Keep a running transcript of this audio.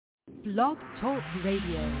Blog Talk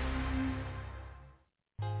Radio.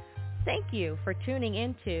 Thank you for tuning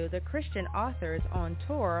into the Christian Authors on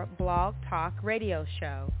Tour Blog Talk Radio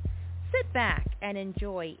show. Sit back and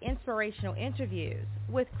enjoy inspirational interviews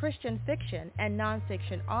with Christian fiction and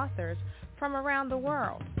nonfiction authors from around the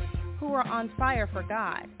world who are on fire for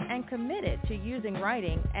God and committed to using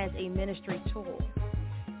writing as a ministry tool.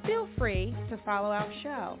 Feel free to follow our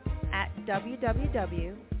show at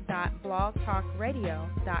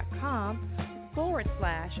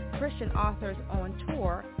www.blogtalkradio.com/Christian Authors on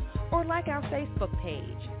Tour, or like our Facebook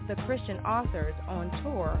page, the Christian Authors on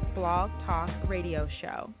Tour Blog Talk Radio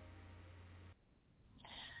show.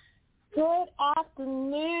 Good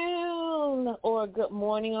afternoon, or good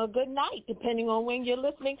morning, or good night, depending on when you're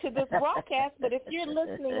listening to this broadcast. But if you're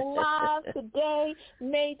listening live today,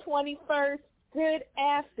 May 21st, good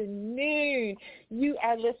afternoon. You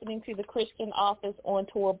are listening to the Christian Authors on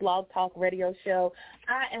Tour Blog Talk Radio show.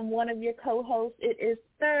 I am one of your co-hosts. It is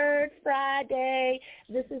Third Friday.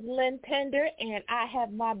 This is Lynn Pender, and I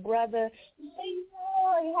have my brother,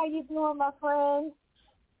 Leroy. How you doing, my friend?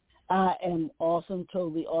 I am awesome,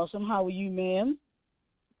 totally awesome. How are you, ma'am?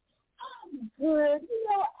 I'm good. You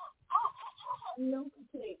know, I have no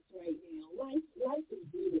complaints right now. Life is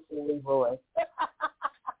beautiful, Leroy.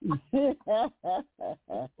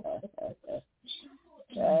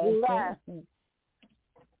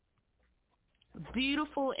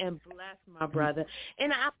 Beautiful and blessed, my brother.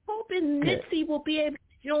 And I'm hoping Mitzi will be able to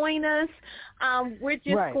join us. We're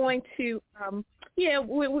just going to,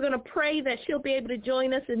 we're going to pray that she'll be able to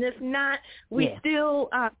join us. And if not, we still,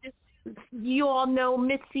 you all know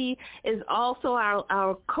Mitzi is also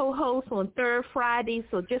our co-host on Third Friday.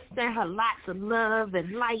 So just send her lots of love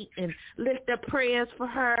and light and lift up prayers for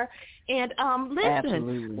her. And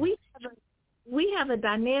listen, we have a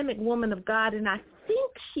dynamic woman of God, and I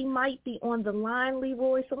think she might be on the line,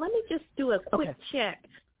 Leroy. So let me just do a quick check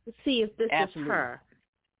to see if this is her.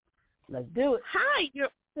 Let's do it. Hi, you're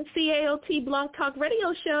on the CAOT Blog Talk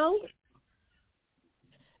Radio show.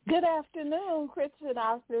 Good afternoon, Christian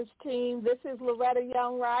Authors team. This is Loretta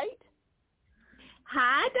Young-Wright.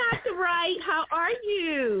 Hi, Dr. Wright. How are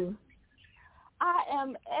you? I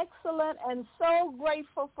am excellent and so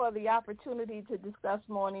grateful for the opportunity to discuss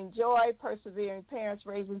morning joy, persevering parents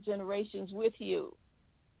raising generations with you.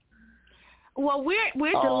 Well,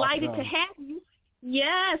 we're delighted to have you.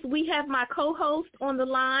 Yes, we have my co-host on the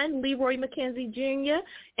line, Leroy McKenzie Jr.,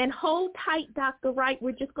 and hold tight, Dr. Wright.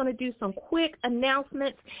 We're just going to do some quick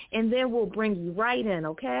announcements, and then we'll bring you right in,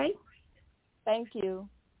 okay? Thank you.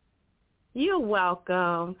 You're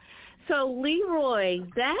welcome. So, Leroy,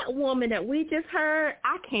 that woman that we just heard,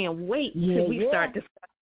 I can't wait till we start this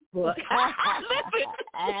book. Absolutely.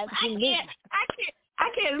 I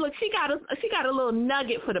can't. Look, she got a little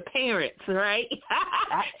nugget for the parents, right?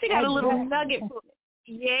 She got a little nugget for.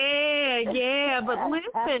 Yeah. But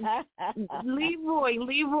listen,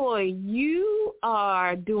 Leroy, you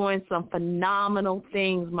are doing some phenomenal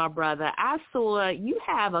things, my brother. I saw you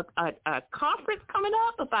have a conference coming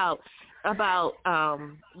up about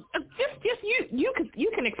just you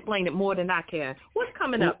can explain it more than I can. What's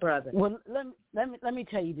coming up, brother? Well, let me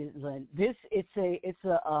tell you this, Lynn.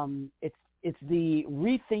 It's the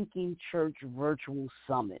Rethinking Church Virtual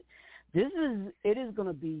Summit. It is going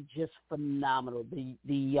to be just phenomenal. The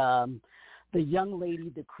young lady,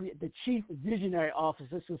 the chief visionary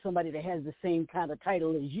officer, so somebody that has the same kind of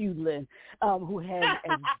title as you, Lynn, who has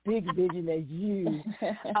a big vision as you.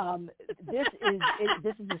 This is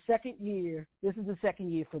the second year. This is the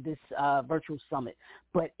second year for this virtual summit,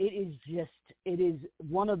 but it is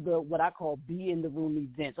one of the what I call be in the room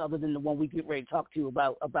events, other than the one we get ready to talk to you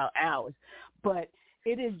about ours, but.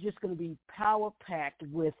 It is just going to be power-packed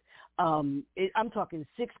with, I'm talking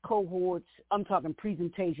 6 cohorts, I'm talking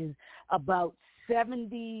presentations, about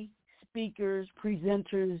 70 speakers,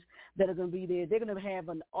 presenters that are going to be there. They're going to have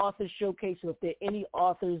an author showcase, so if there are any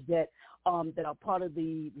authors that are part of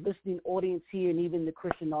the listening audience here and even the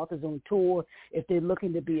Christian Authors on Tour, if they're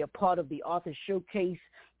looking to be a part of the author showcase,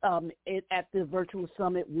 at the virtual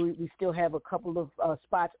summit, we still have a couple of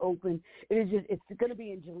spots open. It's going to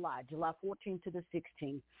be in July 14th to the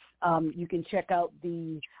 16th. You can check out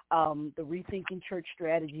the Rethinking Church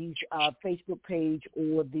Strategies Facebook page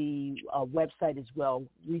or the website as well,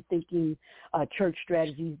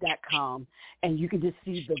 rethinkingchurchstrategies.com, and you can just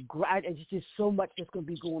see it's just so much that's going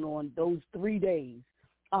to be going on those 3 days.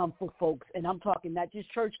 for folks, and I'm talking not just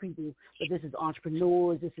church people, but this is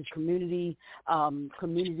entrepreneurs, this is community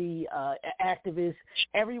activists,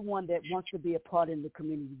 everyone that wants to be a part in the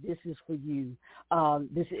community. This is for you.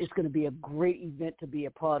 This is going to be a great event to be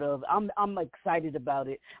a part of. I'm excited about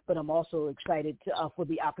it, but I'm also excited for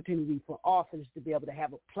the opportunity for authors to be able to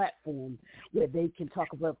have a platform where they can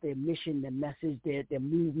talk about their mission, their message, their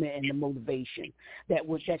movement, and the motivation that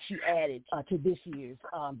she added to this year's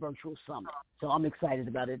virtual summit. So I'm excited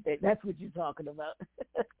about it. That's what you're talking about.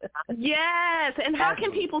 Yes. And how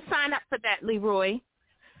can people sign up for that, Leroy?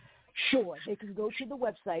 Sure. They can go to the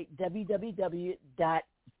website,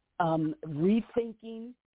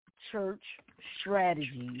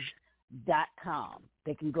 www.rethinkingchurchstrategies.com.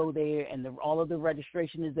 They can go there, and all of the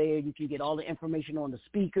registration is there. You can get all the information on the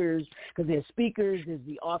speakers, because there's speakers, there's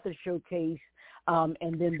the author showcase,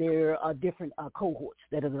 and then there are different cohorts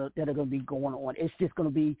that are going to be going on. It's just going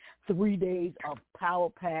to be 3 days of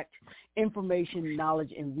power-packed information,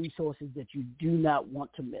 knowledge, and resources that you do not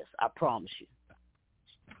want to miss. I promise you.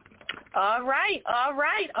 All right.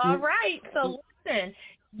 So listen,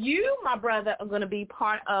 you, my brother, are going to be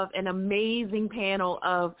part of an amazing panel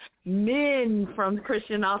of men from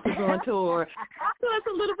Christian Authors on Tour. Talk to us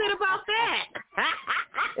a little bit about that.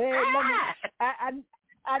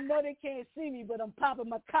 I know they can't see me, but I'm popping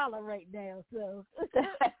my collar right now. So,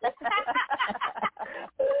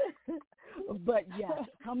 but yeah,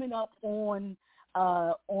 coming up on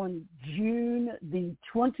June the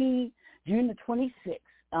 26th,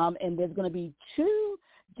 and there's going to be 2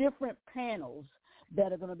 different panels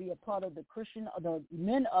that are going to be a part of the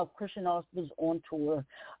Men of Christian Authors on Tour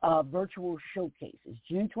virtual showcases,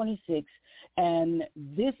 June 26th. And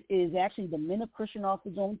this is actually the Men of Christian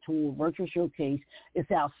Authors on Tour virtual showcase. It's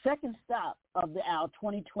our second stop of our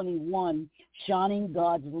 2021 Shining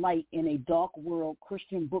God's Light in a Dark World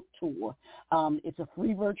Christian Book Tour. It's a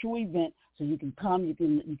free virtual event, so you can come, you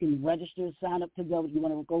can register, sign up to go. You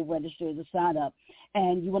want to go register to sign up,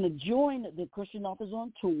 and you want to join the Christian Authors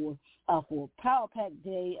on Tour for a power-packed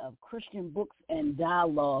day of Christian books and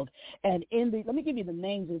dialogue. And let me give you the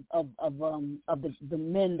names of the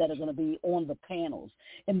men that are going to be on the panels.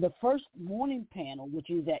 In the first morning panel, which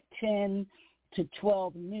is at 10 to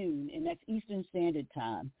 12 noon, and that's Eastern Standard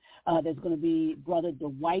Time, there's going to be Brother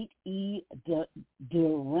Dwight E.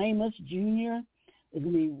 DeRamus Jr., there's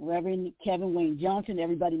going to be Reverend Kevin Wayne Johnson.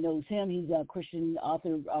 Everybody knows him. He's a Christian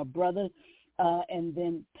author brother. And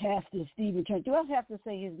then Pastor Stephen Church. Do I have to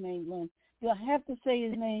say his name, Lynn? Do I have to say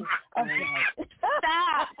his name? I'm sorry.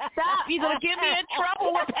 Stop. You're going to get me in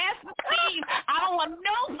trouble with Pastor Steve. I don't want no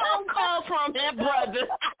phone calls from that brother.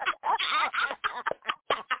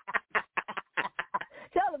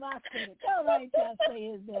 Tell him I said it. Tell him I ain't trying to say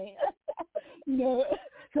his name. No.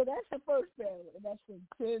 So that's the first panel, and that's from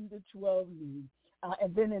 10 to 12 noon.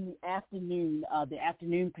 And then in the afternoon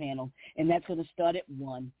panel, and that's going to start at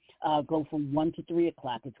 1, go from 1 to 3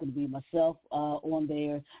 o'clock. It's going to be myself on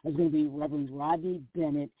there. There's going to be Reverend Rodney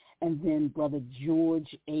Bennett, and then Brother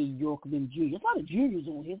George A. Yorkman Jr. There's a lot of juniors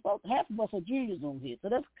on here. About half of us are juniors on here, so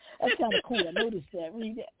that's kind of cool. I noticed that.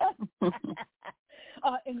 Read it.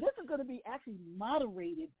 And this is going to be actually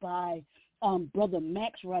moderated by Brother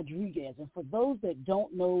Max Rodriguez. And for those that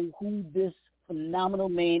don't know who this phenomenal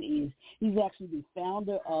man is, he's actually the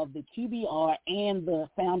founder of the QBR and the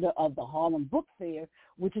founder of the Harlem Book Fair,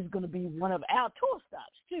 which is going to be one of our tour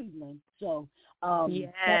stops too, Lynn. So that's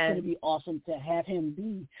going to be awesome to have him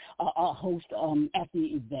be a host at the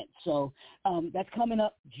event. So that's coming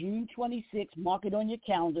up June 26th. Mark it on your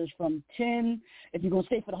calendars from 10, if you're going to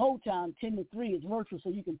stay for the whole time, 10 to 3 is virtual, so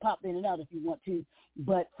you can pop in and out if you want to.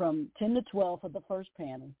 But from 10 to 12 for the first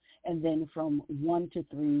panel, and then from 1 to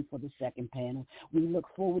 3 for the second panel. We look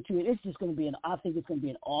forward to it. It's just going to be I think it's going to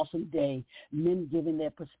be an awesome day. Men giving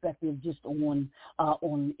their perspective just on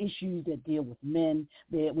issues that deal with men.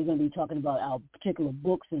 We're going to be talking about our particular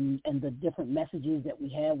books and the different messages that we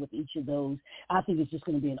have with each of those. I think it's just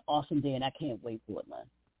going to be an awesome day, and I can't wait for it, man.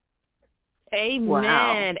 Amen.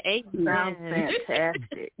 Wow. Amen. Sounds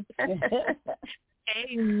fantastic.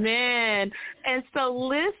 Amen. And so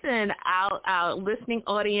listen, our listening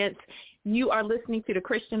audience, you are listening to the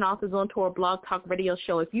Christian Authors on Tour Blog Talk Radio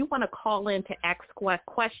Show. If you want to call in to ask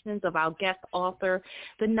questions of our guest author,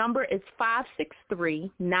 the number is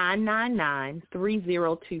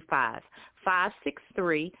 563-999-3025.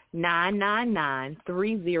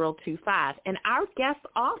 563-999-3025. And our guest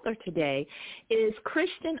author today is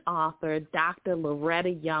Christian author Dr. Loretta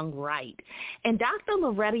Young-Wright. And Dr.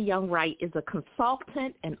 Loretta Young-Wright is a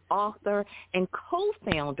consultant and author and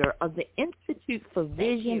co-founder of the Institute for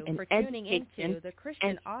Vision and Education Education into the Christian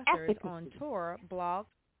and Authors Efficacy. on Tour blog.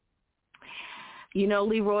 You know,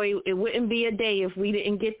 Leroy, it wouldn't be a day if we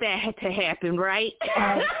didn't get that to happen, right?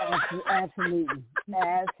 Absolutely.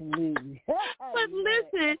 Absolutely. But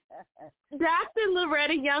listen, Dr.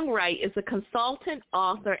 Loretta Young-Wright is a consultant,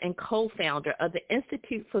 author, and co-founder of the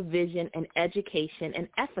Institute for Vision and Education and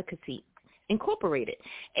Efficacy, Incorporated,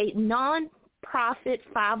 a non-profit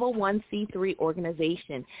 501c3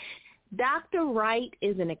 organization. Dr. Wright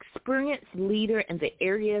is an experienced leader in the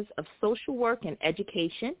areas of social work and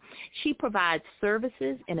education. She provides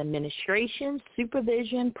services in administration,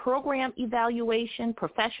 supervision, program evaluation,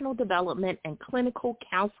 professional development, and clinical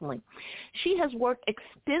counseling. She has worked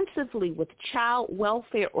extensively with child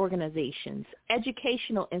welfare organizations,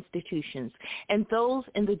 educational institutions, and those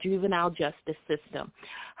in the juvenile justice system.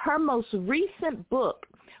 Her most recent book,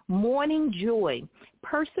 Morning Joy,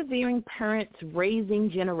 Persevering Parents Raising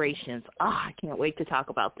Generations. I can't wait to talk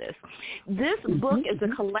about this. This book is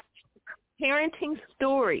a collection of parenting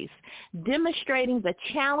stories demonstrating the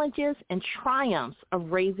challenges and triumphs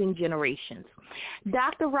of raising generations.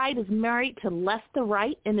 Dr. Wright is married to Lester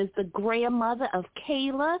Wright and is the grandmother of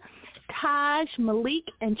Kayla, Taj, Malik,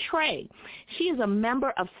 and Trey. She is a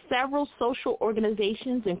member of several social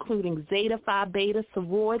organizations, including Zeta Phi Beta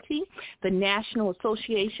Sorority, the National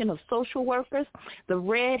Association of Social Workers, the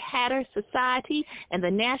Red Hatter Society, and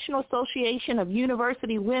the National Association of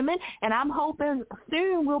University Women. And I'm hoping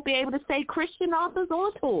soon we'll be able to say Christian Authors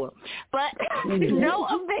on Tour. But no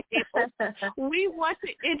avail. We want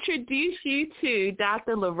to introduce you to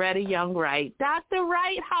Dr. Loretta Young-Wright. Dr.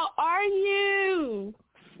 Wright, how are you?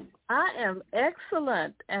 I am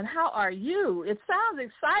excellent. And how are you? It sounds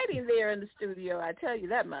exciting there in the studio, I tell you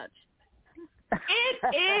that much.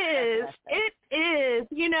 It is. It is.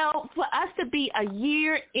 You know, for us to be a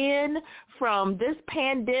year in from this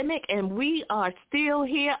pandemic and we are still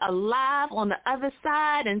here alive on the other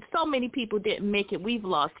side, and so many people didn't make it. We've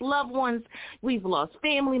lost loved ones. We've lost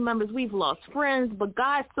family members. We've lost friends. But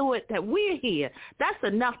God saw it that we're here. That's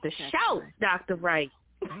enough to shout, Dr. Wright.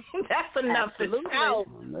 That's enough to shout.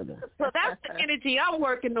 So that's the energy I'm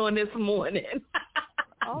working on this morning.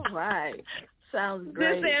 All right. Sounds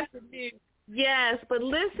great. This afternoon. Yes, but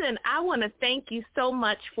listen, I want to thank you so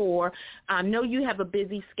much for, I know you have a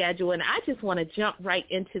busy schedule, and I just want to jump right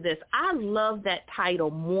into this. I love that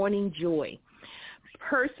title, Morning Joy,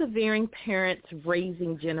 Persevering Parents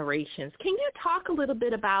Raising Generations. Can you talk a little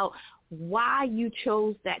bit about why you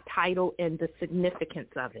chose that title and the significance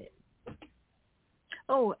of it?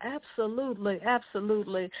 Oh, absolutely,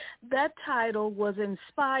 absolutely. That title was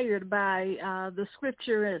inspired by the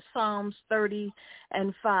scripture in Psalms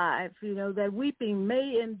 30:5, you know, that weeping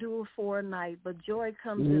may endure for a night, but joy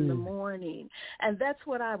comes in the morning. And that's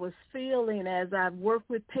what I was feeling as I've worked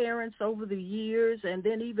with parents over the years, and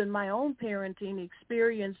then even my own parenting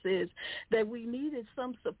experiences, that we needed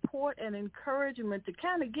some support and encouragement to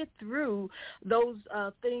kind of get through those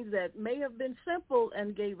things that may have been simple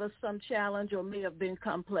and gave us some challenge or may have been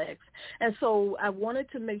complex. And so I wanted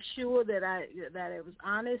to make sure that I was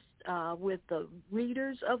honest with the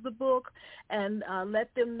readers of the book and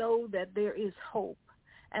let them know that there is hope.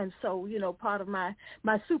 And so, you know, part of my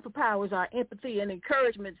superpowers are empathy and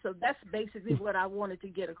encouragement. So that's basically what I wanted to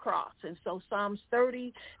get across. And so Psalms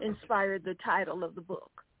 30 inspired the title of the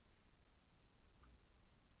book.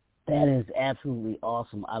 That is absolutely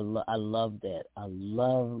awesome. I love that. I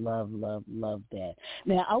love that.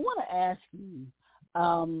 Now, I want to ask you,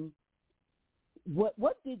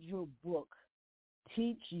 what did your book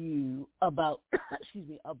teach you about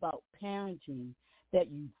about parenting that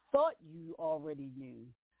you thought you already knew,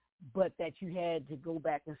 but that you had to go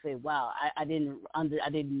back and say, wow, I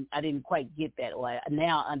didn't quite get that, or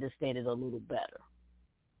now I understand it a little better?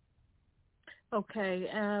 Okay,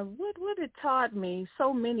 what it taught me,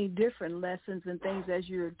 so many different lessons and things as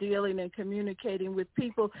you're dealing and communicating with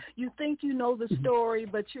people. You think you know the story,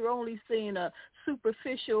 but you're only seeing a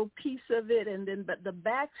superficial piece of it, and then but the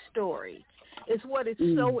backstory is what is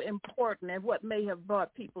so important and what may have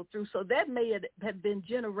brought people through. So that may have been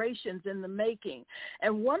generations in the making.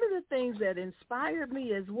 And one of the things that inspired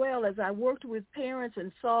me as well as I worked with parents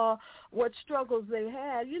and saw what struggles they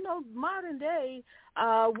had, you know, modern day,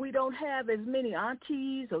 we don't have as many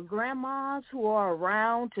aunties or grandmas who are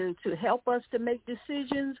around to help us to make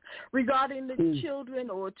decisions regarding the children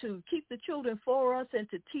or to keep the children for us and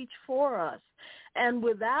to teach for us. And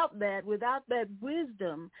without that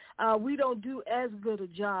wisdom, we don't do as good a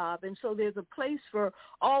job. And so there's a place for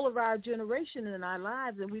all of our generation in our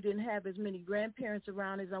lives, and we didn't have as many grandparents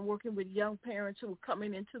around as I'm working with young parents who are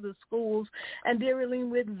coming into the schools and dealing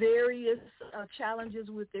with various challenges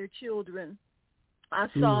with their children. I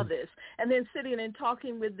saw this. And then sitting and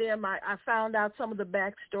talking with them, I found out some of the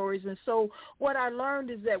backstories. And so what I learned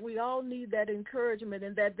is that we all need that encouragement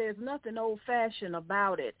and that there's nothing old-fashioned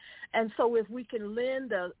about it. And so if we can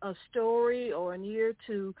lend a story or an ear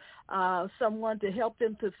to someone to help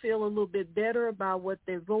them to feel a little bit better about what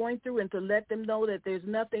they're going through and to let them know that there's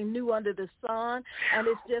nothing new under the sun and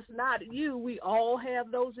it's just not you. We all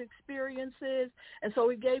have those experiences. And so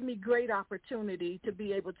it gave me great opportunity to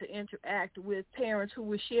be able to interact with parents who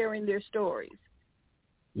were sharing their stories.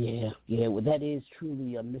 Yeah. Well, that is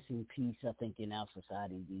truly a missing piece, I think, in our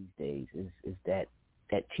society these days is that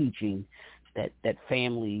teaching, that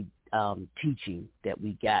family teaching that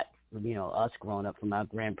we got, us growing up from our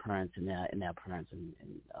grandparents and our parents and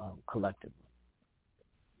collectively.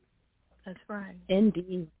 That's right.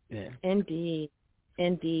 Indeed. Yeah.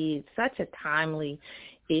 Indeed. Such a timely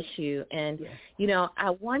issue. And, I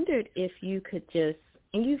wondered if you could just,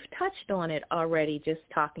 and you've touched on it already just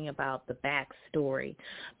talking about the backstory,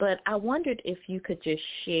 but I wondered if you could just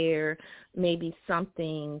share maybe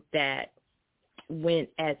something that went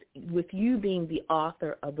with you being the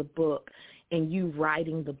author of the book and you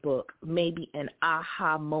writing the book, maybe an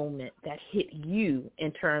aha moment that hit you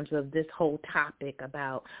in terms of this whole topic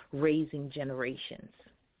about raising generations.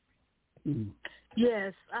 Mm-hmm.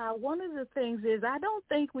 Yes. One of the things is I don't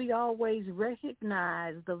think we always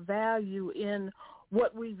recognize the value in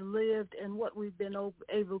what we've lived and what we've been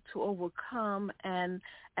able to overcome and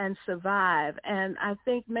survive. And I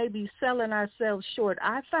think maybe selling ourselves short.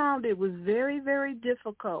 I found it was very, very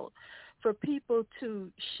difficult for people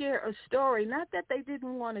to share a story. Not that they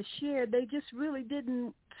didn't want to share, they just really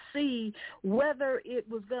didn't see whether it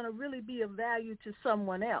was going to really be of value to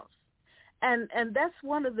someone else. And that's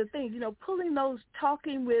one of the things,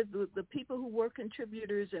 talking with the people who were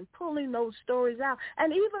contributors and pulling those stories out,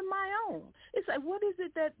 and even my own. It's like, what is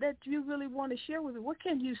it that you really want to share with me? What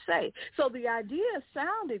can you say? So the idea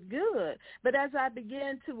sounded good, but as I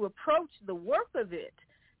began to approach the work of it,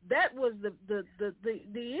 that was the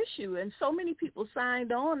issue. And so many people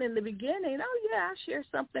signed on in the beginning, oh, yeah, I'll share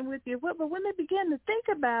something with you. But when they began to think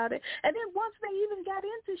about it, and then once they even got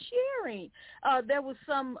into sharing, there was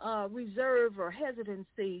some reserve or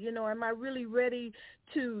hesitancy. Am I really ready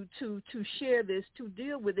to share this, to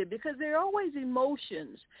deal with it? Because there are always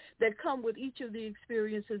emotions that come with each of the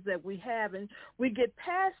experiences that we have. And we get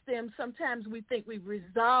past them. Sometimes we think we've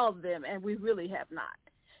resolved them, and we really have not.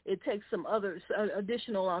 It takes some other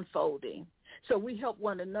additional unfolding. So we help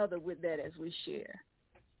one another with that as we share.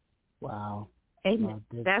 Wow. Amen.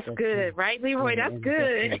 That's good, right, Leroy? That's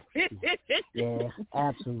good. Yeah,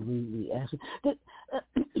 absolutely.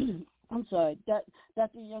 I'm sorry, Dr.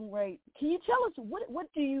 Young-Wright, can you tell us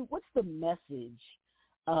what's the message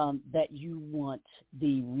that you want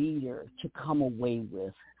the reader to come away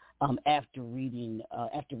with after reading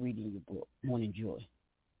your book, Morning Joy?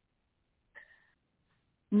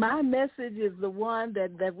 My message is the one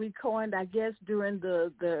that we coined, I guess, during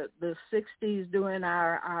the 60s, during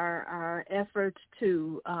our efforts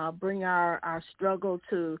to bring our struggle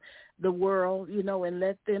to the world, and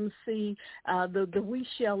let them see the we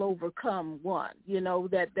shall overcome one,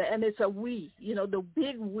 and it's a we, the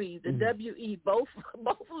big we, the W-E, both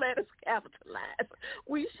letters capitalized.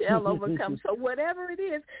 We shall overcome. So whatever it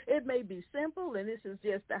is, it may be simple, and this is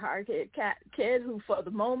just a hard-headed kid who for the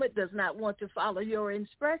moment does not want to follow your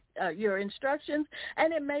instructions,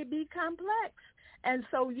 and it may be complex. And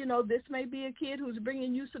so, this may be a kid who's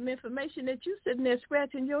bringing you some information that you're sitting there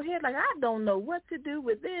scratching your head like, I don't know what to do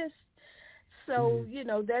with this. So,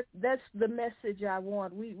 that's the message I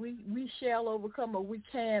want. We shall overcome, or we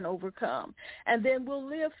can overcome. And then we'll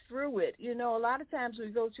live through it. A lot of times we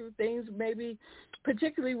go through things, maybe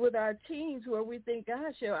particularly with our teens, where we think,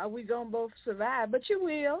 gosh, are we going to both survive? But you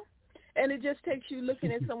will. And it just takes you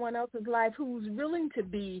looking at someone else's life who's willing to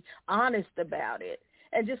be honest about it.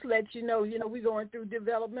 And just let you know, we're going through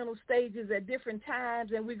developmental stages at different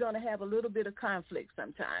times, and we're going to have a little bit of conflict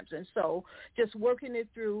sometimes. And so just working it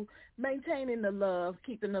through, maintaining the love,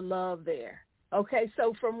 keeping the love there. Okay,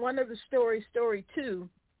 so from one of the story 2,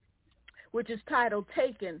 which is titled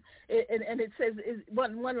Taken, and it says,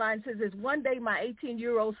 one line says, one day my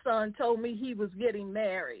 18-year-old son told me he was getting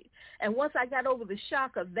married. And once I got over the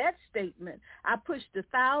shock of that statement, I pushed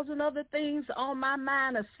 1,000 other things on my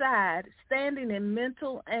mind aside, standing in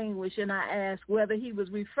mental anguish, and I asked whether he was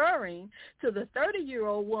referring to the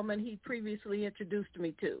 30-year-old woman he previously introduced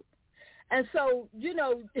me to. And so,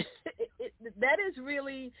 that is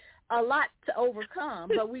really a lot to overcome,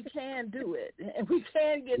 but we can do it, and we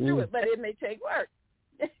can get through it, but it may take work.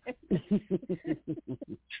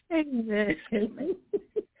 Amen.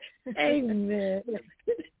 Amen.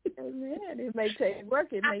 Amen. It may take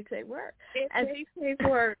work. It may take work. It may take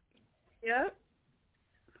work. Yep.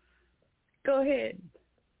 Go ahead.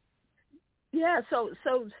 Yeah, so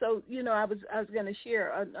I was going to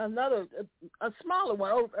share another a smaller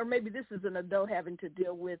one, or maybe this is an adult having to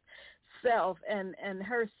deal with self and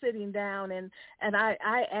her sitting down and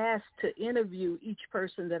I asked to interview each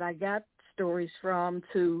person that I got stories from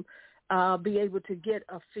to be able to get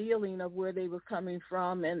a feeling of where they were coming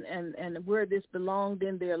from and where this belonged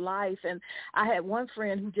in their life. And I had one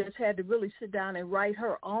friend who just had to really sit down and write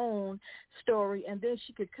her own story, and then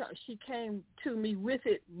she came to me with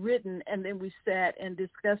it written, and then we sat and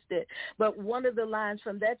discussed it. But one of the lines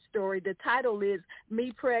from that story, the title is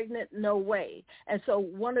 "Me Pregnant? No Way." And so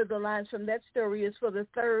one of the lines from that story is, "For the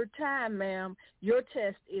third time, ma'am, your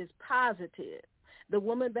test is positive." The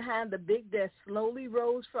woman behind the big desk slowly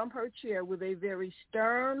rose from her chair with a very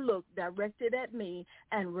stern look directed at me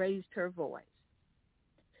and raised her voice.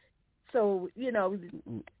 So,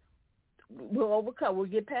 we'll overcome. We'll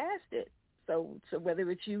get past it. So whether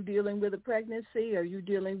it's you dealing with a pregnancy or you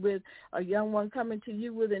dealing with a young one coming to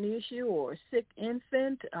you with an issue or a sick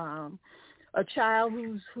infant, a child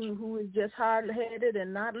who is just hard-headed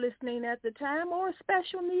and not listening at the time, or a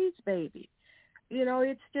special needs baby.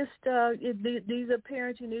 It's just these are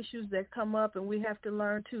parenting issues that come up, and we have to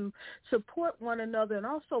learn to support one another and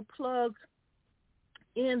also plug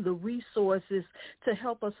in the resources to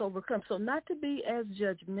help us overcome. So not to be as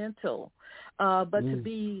judgmental, but to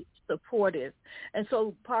be supportive. And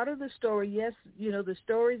so part of the story, yes, the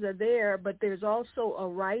stories are there, but there's also a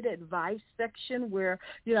right advice section where,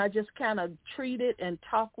 I just kind of treat it and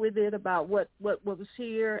talk with it about what was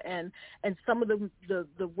here and some of the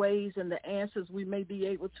ways and the answers we may be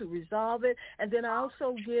able to resolve it. And then I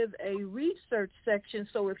also give a research section.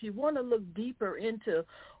 So if you want to look deeper into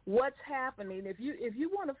what's happening, if you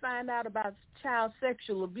want to find out about child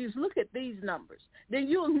sexual abuse, look at these numbers. Then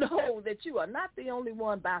you'll know that you are not the only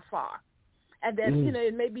one by far, and that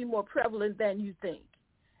it may be more prevalent than you think.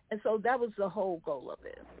 And so that was the whole goal of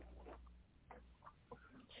it.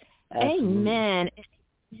 Amen.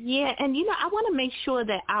 Yeah, and I want to make sure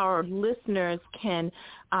that our listeners can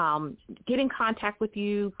get in contact with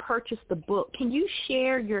you, purchase the book. Can you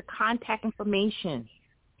share your contact information?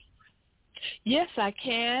 Yes, I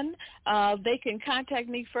can. They can contact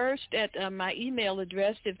me first at my email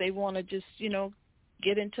address if they want to just,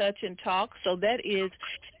 get in touch and talk. So that is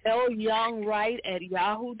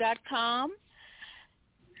Young-Wright@yahoo.com.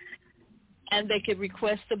 And they could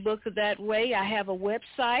request the book that way. I have a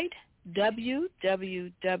website,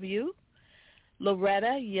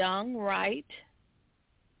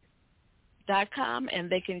 www.LorettaYoung-Wright.com, and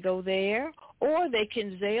they can go there. Or they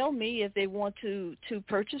can Zelle me if they want to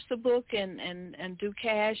purchase the book and do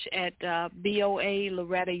cash at BOA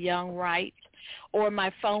Loretta Young-Wright, or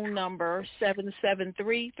my phone number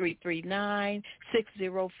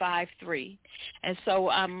 773-339-6053. And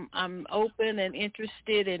so I'm open and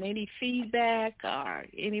interested in any feedback or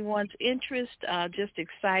anyone's interest. Just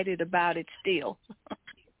excited about it still.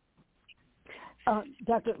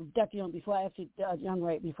 Dr. Young, before I ask you,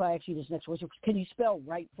 Young-Wright, before I ask you this next question, can you spell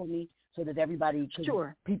right for me so that everybody,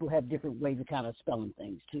 sure, people have different ways of kind of spelling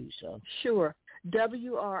things too. So sure,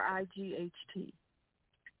 WRIGHT.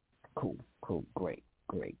 Cool, great.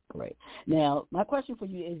 Now, my question for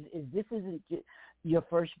you is this isn't your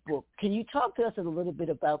first book. Can you talk to us a little bit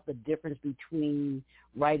about the difference between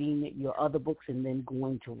writing your other books and then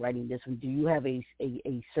going to writing this one? Do you have a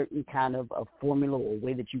certain kind of a formula or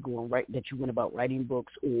way that you went about writing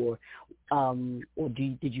books, or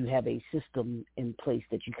did you have a system in place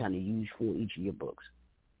that you kind of use for each of your books?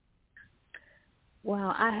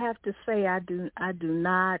 Well, I have to say I do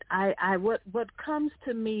not. What comes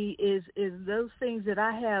to me is those things that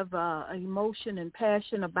I have emotion and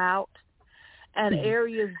passion about, and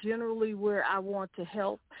areas generally where I want to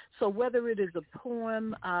help. So whether it is a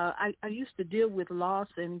poem, I used to deal with loss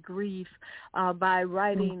and grief by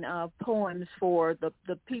writing poems for the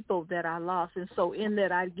people that I lost. And so in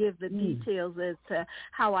that I give the details as to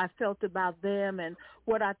how I felt about them and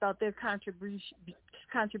what I thought their contribution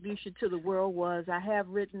to the world was. I have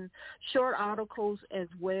written short articles as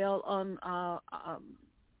well on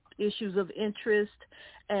issues of interest,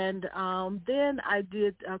 and then I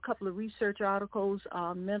did a couple of research articles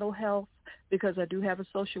on mental health because I do have a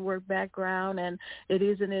social work background, and it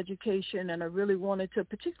is in education, and I really wanted to,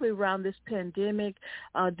 particularly around this pandemic,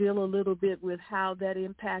 deal a little bit with how that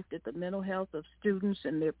impacted the mental health of students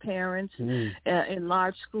and their parents in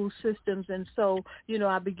large school systems. And so,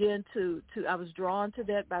 I began I was drawn to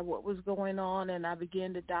that by what was going on, and I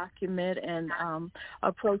began to document and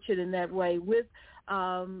approach it in that way. With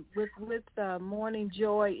Morning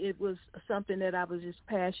Joy, it was something that I was just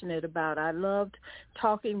passionate about. I loved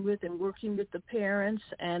talking with and working with the parents,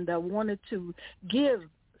 and I wanted to give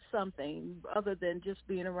something other than just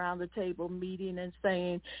being around the table meeting and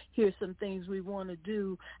saying, here's some things we want to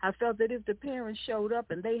do. I felt that if the parents showed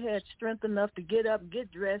up and they had strength enough to get up,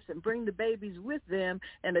 get dressed, and bring the babies with them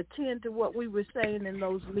and attend to what we were saying in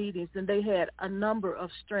those meetings, then they had a number of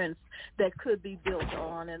strengths that could be built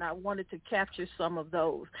on, and I wanted to capture some of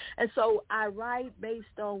those. And so I write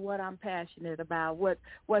based on what I'm passionate about, what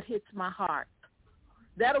hits my heart.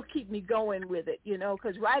 That'll keep me going with it,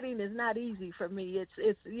 because writing is not easy for me.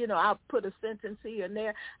 It's I'll put a sentence here and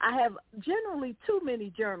there. I have generally too many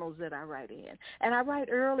journals that I write in, and I write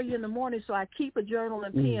early in the morning, so I keep a journal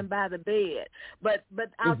and pen by the bed. But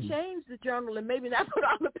I'll change the journal and maybe not put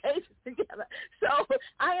all the pages together. So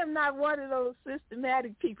I am not one of those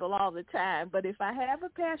systematic people all the time. But if I have a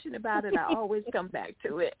passion about it, I always come back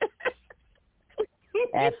to it.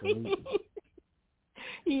 Absolutely.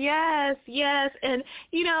 Yes. And,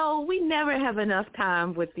 we never have enough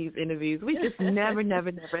time with these interviews. We just never have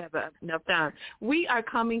enough time. We are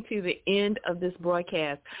coming to the end of this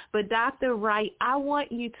broadcast. But Dr. Wright, I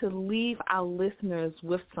want you to leave our listeners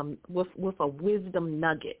with a wisdom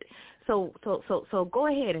nugget. So go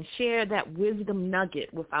ahead and share that wisdom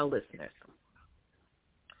nugget with our listeners.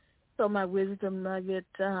 So my wisdom nugget,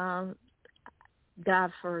 God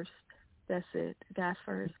first. That's it. God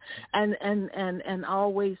first. And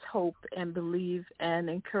always hope and believe and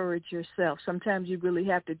encourage yourself. Sometimes you really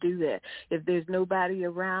have to do that. If there's nobody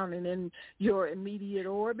around and in your immediate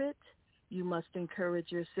orbit, you must encourage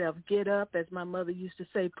yourself. Get up, as my mother used to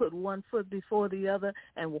say, put one foot before the other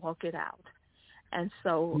and walk it out. And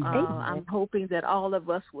so I'm hoping that all of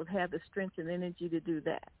us will have the strength and energy to do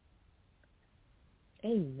that.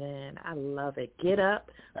 Amen. I love it. Get up,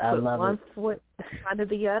 put one foot in front of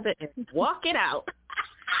the other, and walk it out.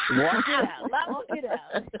 Walk it out. Walk it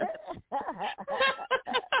out.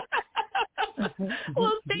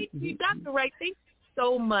 Well, thank you, Dr. Wright. Thank you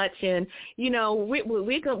so much. And,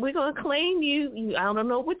 we're gonna claim you. I don't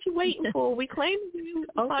know what you're waiting for. We claim you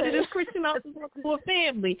part of this Christian Authors for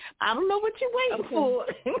Family. I don't know what you're waiting for.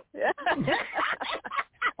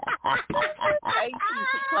 Thank you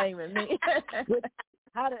for claiming me.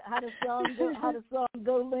 How the song go? How the song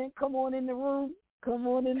go, Lynn? Come on in the room. Come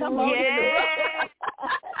on in the room. Yeah.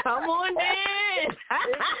 Come on in.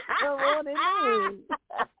 Come on in the room.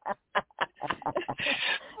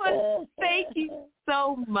 Well, thank you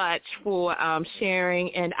so much for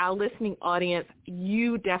sharing. And our listening audience,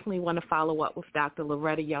 you definitely want to follow up with Dr.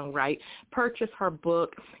 Loretta Young-Wright. Purchase her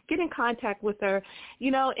book. Get in contact with her,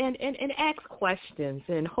 and ask questions.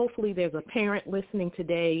 And hopefully there's a parent listening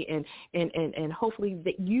today, and hopefully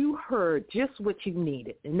that you heard just what you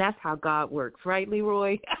needed. And that's how God works, right,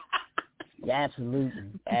 Leroy? Yeah,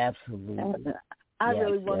 absolutely. I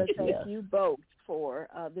really want to thank you both for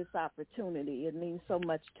this opportunity. It means so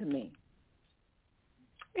much to me.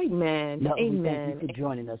 Amen. No, Amen. Thank you for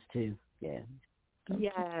joining us too. Yeah.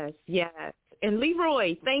 Yes. And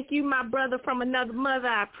Leroy, thank you, my brother from another mother.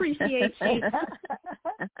 I appreciate you.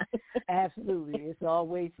 Absolutely. It's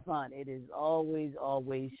always fun. It is always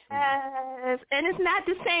fun. Yes. And it's not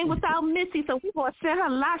the same without Missy, so we want to send her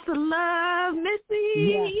lots of love, Missy.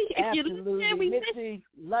 Yes, absolutely. Missy,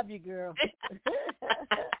 love you, girl.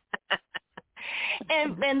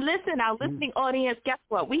 And listen, our listening audience, guess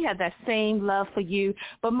what? We have that same love for you.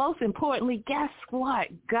 But most importantly, guess what?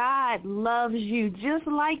 God loves you just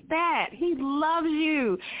like that. He loves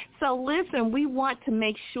you. So listen, we want to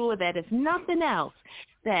make sure that if nothing else,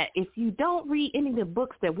 that if you don't read any of the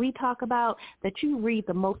books that we talk about, that you read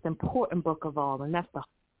the most important book of all, and that's the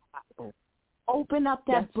Bible. Open up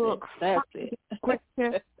that book,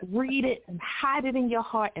 scripture, read it, and hide it in your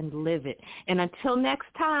heart and live it. And until next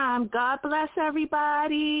time, God bless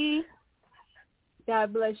everybody.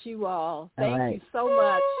 God bless you all. Thank you so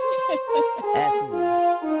much. Absolutely.